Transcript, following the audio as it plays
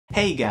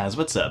Hey guys,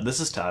 what's up?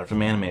 This is Todd from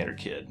Animator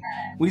Kid.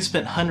 We've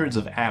spent hundreds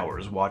of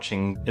hours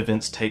watching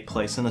events take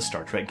place in the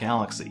Star Trek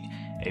galaxy,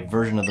 a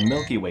version of the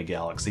Milky Way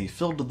galaxy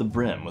filled to the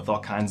brim with all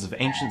kinds of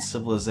ancient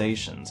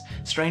civilizations,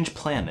 strange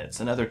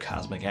planets, and other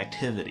cosmic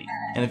activity.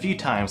 And a few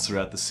times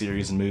throughout the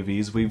series and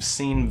movies, we've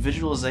seen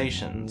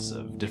visualizations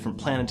of different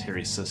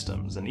planetary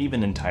systems and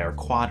even entire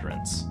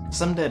quadrants.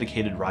 Some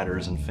dedicated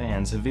writers and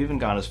fans have even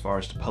gone as far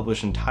as to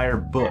publish entire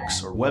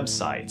books or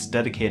websites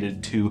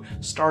dedicated to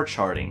star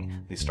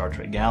charting the Star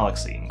Trek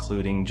galaxy,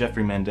 including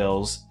Jeffrey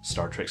Mandel's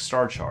Star Trek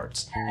Star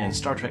Charts and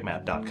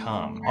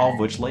StarTrekMap.com, all of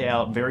which lay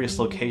out various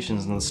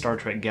locations in the Star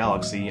Trek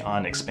galaxy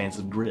on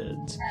expansive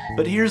grids.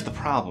 But here's the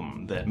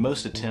problem that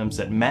most attempts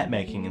at map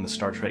making in the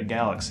Star Trek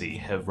galaxy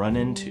have run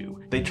into.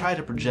 They try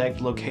to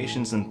project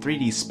locations in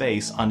 3D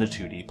space onto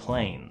 2D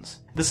planes.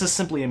 This is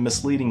simply a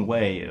misleading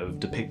way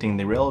of depicting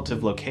the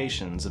relative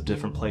locations of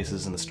different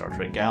places in the Star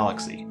Trek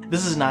galaxy.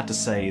 This is not to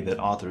say that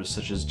authors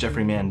such as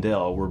Jeffrey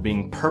Mandel were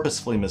being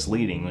purposefully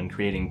misleading when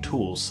creating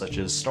tools such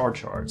as star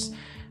charts.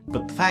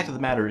 But the fact of the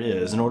matter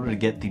is, in order to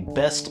get the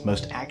best,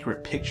 most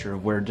accurate picture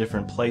of where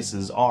different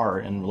places are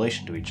in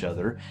relation to each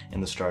other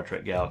in the Star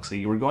Trek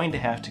galaxy, we're going to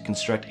have to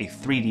construct a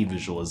 3D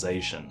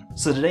visualization.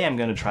 So today I'm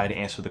going to try to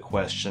answer the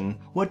question,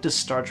 what does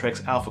Star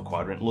Trek's Alpha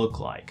Quadrant look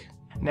like?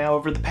 Now,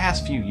 over the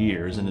past few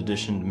years, in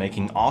addition to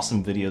making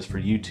awesome videos for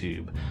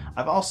YouTube,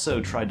 I've also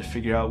tried to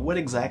figure out what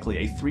exactly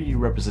a 3D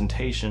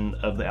representation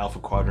of the Alpha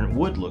Quadrant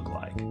would look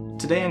like.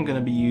 Today I'm going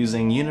to be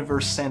using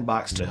Universe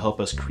Sandbox to help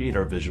us create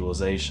our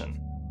visualization.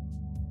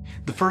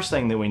 The first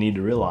thing that we need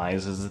to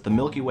realize is that the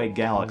Milky Way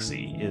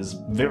galaxy is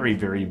very,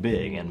 very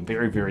big and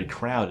very, very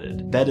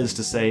crowded. That is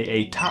to say,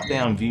 a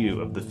top-down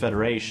view of the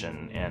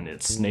Federation and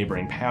its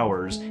neighboring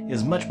powers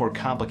is much more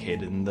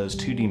complicated than those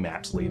 2D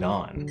maps lead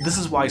on. This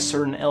is why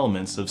certain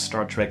elements of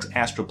Star Trek's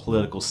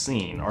astropolitical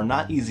scene are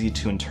not easy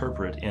to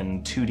interpret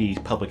in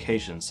 2D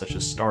publications such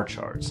as star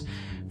charts.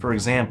 For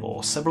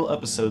example, several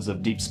episodes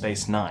of Deep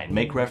Space Nine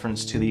make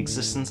reference to the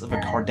existence of a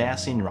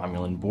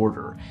Cardassian-Romulan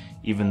border,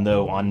 even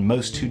though on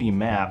most 2D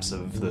maps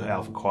of the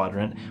Alpha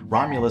Quadrant,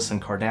 Romulus and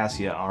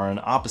Cardassia are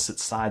on opposite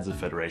sides of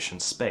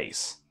Federation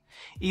space.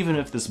 Even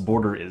if this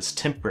border is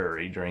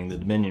temporary during the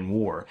Dominion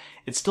War,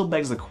 it still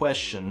begs the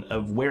question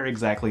of where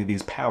exactly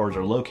these powers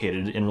are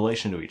located in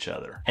relation to each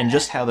other, and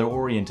just how they're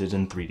oriented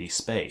in 3D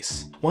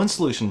space. One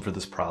solution for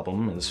this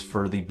problem is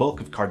for the bulk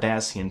of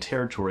Cardassian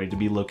territory to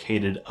be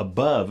located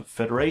above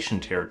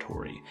Federation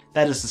territory.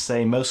 That is to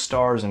say, most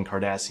stars in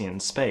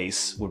Cardassian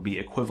space would be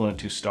equivalent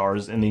to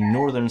stars in the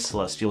northern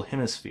celestial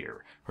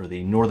hemisphere, or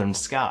the northern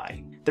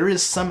sky. There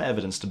is some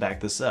evidence to back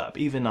this up,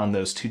 even on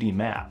those 2D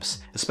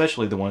maps,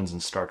 especially the ones in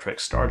Star Trek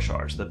Star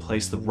Charts that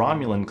place the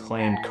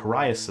Romulan-claimed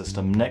Kariah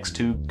system next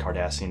to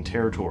Cardassian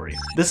territory.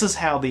 This is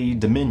how the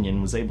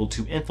Dominion was able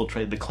to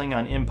infiltrate the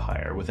Klingon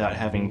Empire without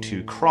having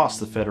to cross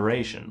the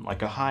Federation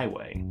like a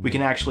highway. We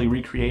can actually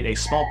recreate a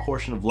small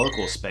portion of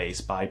local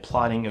space by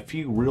plotting a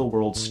few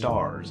real-world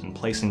stars and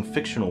placing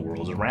fictional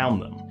worlds around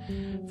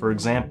them. For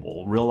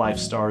example, real-life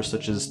stars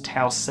such as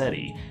Tau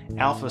Ceti,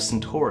 Alpha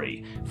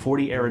Centauri,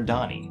 40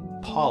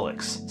 Eridani,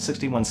 Pollux,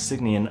 61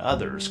 Cygni, and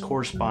others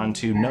correspond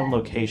to known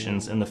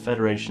locations in the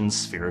Federation's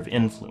sphere of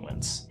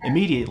influence.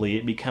 Immediately,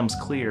 it becomes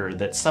clear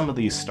that some of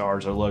these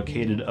stars are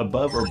located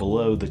above or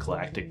below the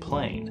galactic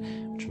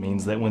plane, which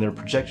means that when they're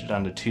projected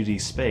onto 2D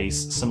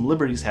space, some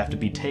liberties have to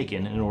be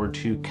taken in order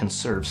to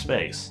conserve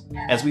space.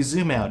 As we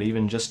zoom out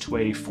even just to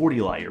a 40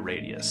 light-year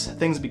radius,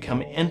 things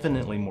become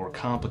infinitely more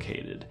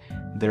complicated.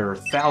 There are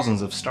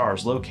thousands of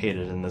stars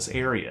located in this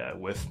area,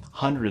 with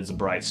hundreds of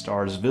bright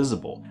stars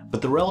visible,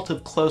 but the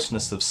relative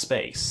closeness of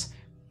space,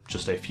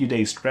 just a few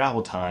days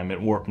travel time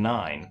at warp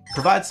 9,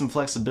 provides some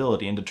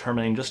flexibility in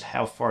determining just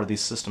how far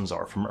these systems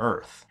are from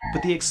Earth.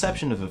 With the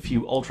exception of a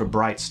few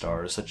ultra-bright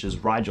stars such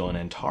as Rigel and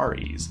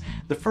Antares,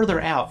 the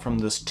further out from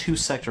this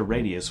 2-sector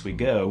radius we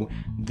go,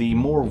 the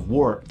more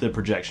warped the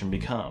projection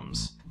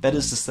becomes. That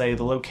is to say,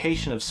 the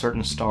location of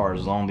certain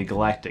stars along the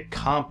galactic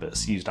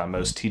compass used on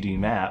most 2D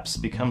maps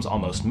becomes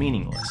almost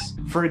meaningless.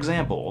 For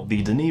example,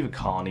 the Deneva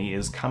colony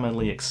is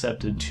commonly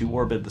accepted to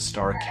orbit the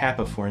star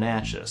Kappa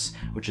Fornacis,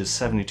 which is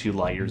 72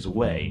 light-years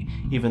away,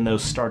 even though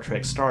Star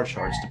Trek Star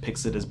Charts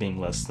depicts it as being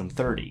less than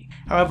 30.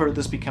 However,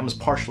 this becomes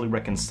partially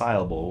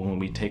reconcilable when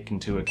we take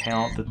into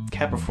account that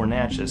Kappa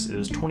Fornacis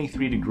is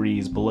 23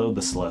 degrees below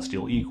the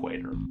celestial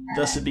equator.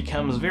 Thus, it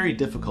becomes very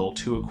difficult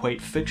to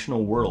equate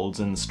fictional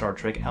worlds in the Star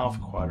Trek Alpha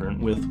Quadrant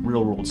with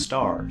real-world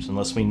stars,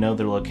 unless we know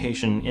their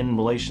location in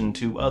relation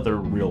to other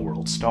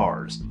real-world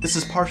stars. This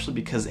is partially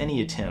because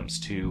any attempts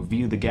to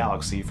view the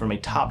galaxy from a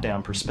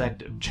top-down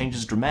perspective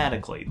changes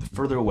dramatically the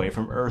further away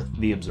from Earth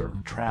the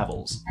observer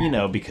travels. You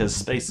know, because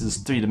space is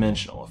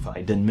three-dimensional, if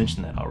I didn't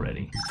mention that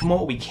already. From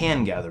what we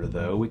can gather,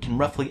 though, we can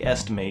roughly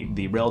estimate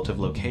the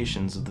relative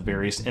locations of the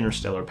various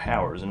interstellar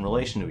powers in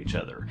relation to each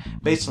other,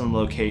 based on the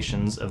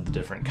locations of the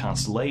different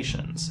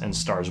constellations and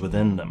stars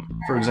within them.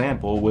 For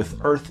example,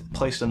 with Earth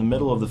placed in the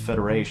middle middle of the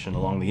Federation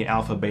along the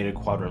Alpha-Beta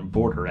Quadrant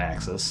border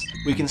axis,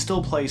 we can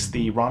still place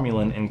the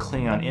Romulan and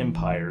Klingon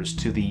empires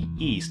to the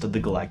east of the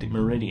galactic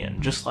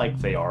meridian, just like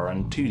they are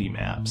on 2D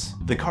maps.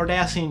 The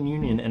Cardassian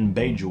Union and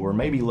Bajor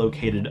may be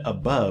located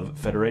above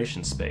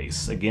Federation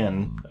space,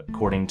 again,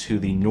 according to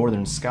the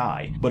northern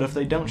sky, but if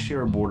they don't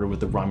share a border with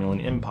the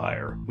Romulan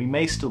Empire, we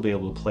may still be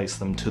able to place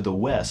them to the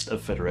west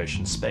of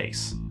Federation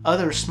space.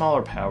 Other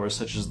smaller powers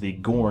such as the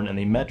Gorn and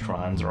the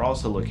Metrons are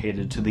also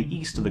located to the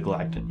east of the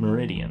galactic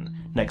meridian,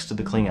 next to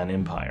the Klingon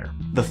Empire.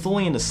 The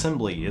Tholian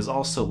Assembly is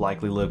also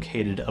likely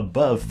located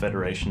above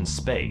Federation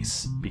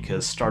space,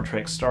 because Star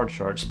Trek Star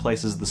Charts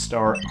places the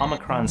star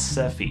Omicron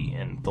Cephei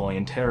in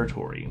Tholian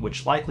territory,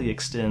 which likely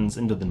extends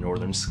into the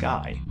northern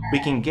sky. We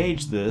can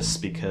gauge this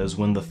because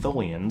when the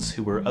Tholians,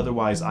 who were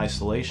otherwise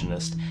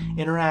isolationist,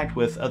 interact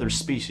with other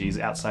species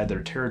outside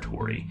their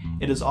territory,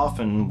 it is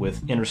often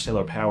with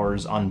interstellar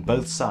powers on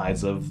both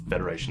sides of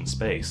Federation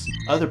space.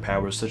 Other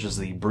powers such as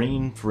the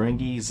Breen,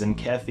 Ferengi,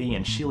 Zenkethi,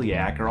 and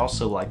Shiliak are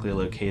also likely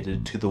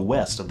located to the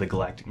west of the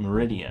galactic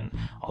meridian,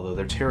 although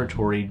their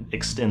territory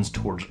extends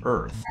towards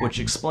Earth, which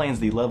explains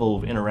the level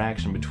of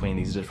interaction between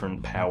these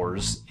different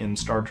powers in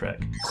Star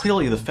Trek.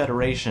 Clearly, the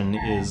Federation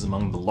is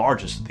among the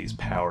largest of these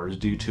powers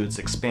due to its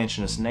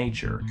expansionist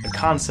nature, a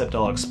concept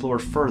I'll explore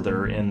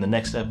further in the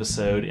next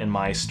episode in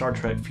my Star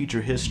Trek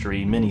Future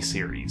History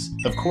miniseries.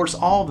 Of course,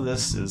 all of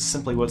this is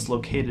simply what's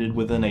located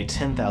within a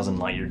 10,000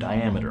 light-year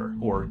diameter,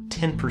 or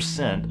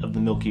 10% of the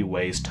Milky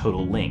Way's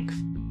total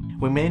length.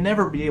 We may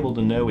never be able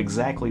to know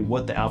exactly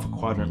what the Alpha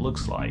Quadrant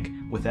looks like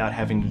without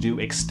having to do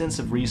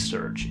extensive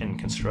research in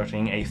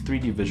constructing a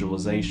 3D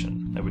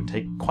visualization. That would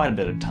take quite a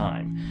bit of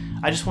time.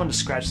 I just wanted to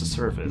scratch the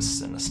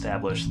surface and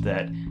establish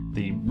that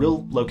the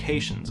real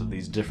locations of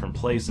these different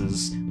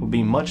places would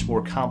be much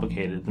more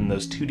complicated than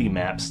those 2D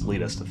maps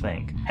lead us to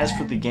think. As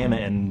for the Gamma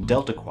and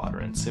Delta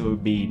quadrants, it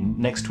would be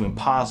next to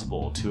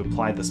impossible to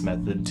apply this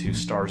method to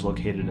stars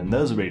located in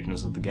those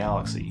regions of the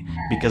galaxy,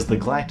 because the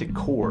galactic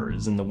core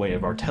is in the way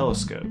of our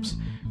telescopes.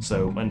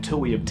 So until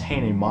we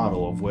obtain a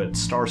model of what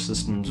star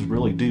systems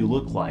really do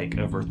look like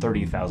over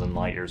 30,000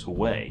 light years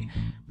away,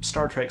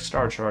 Star Trek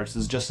Star Charts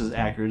is just as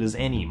accurate as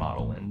any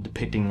model in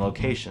depicting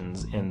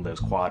locations in those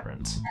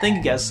quadrants. Thank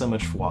you guys so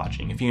much for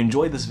watching. If you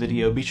enjoyed this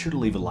video, be sure to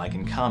leave a like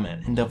and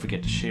comment, and don't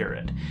forget to share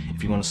it.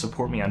 If you want to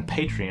support me on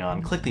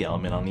Patreon, click the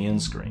element on the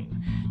end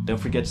screen. Don't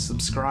forget to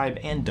subscribe,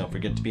 and don't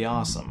forget to be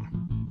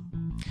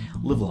awesome.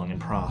 Live long and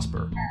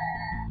prosper.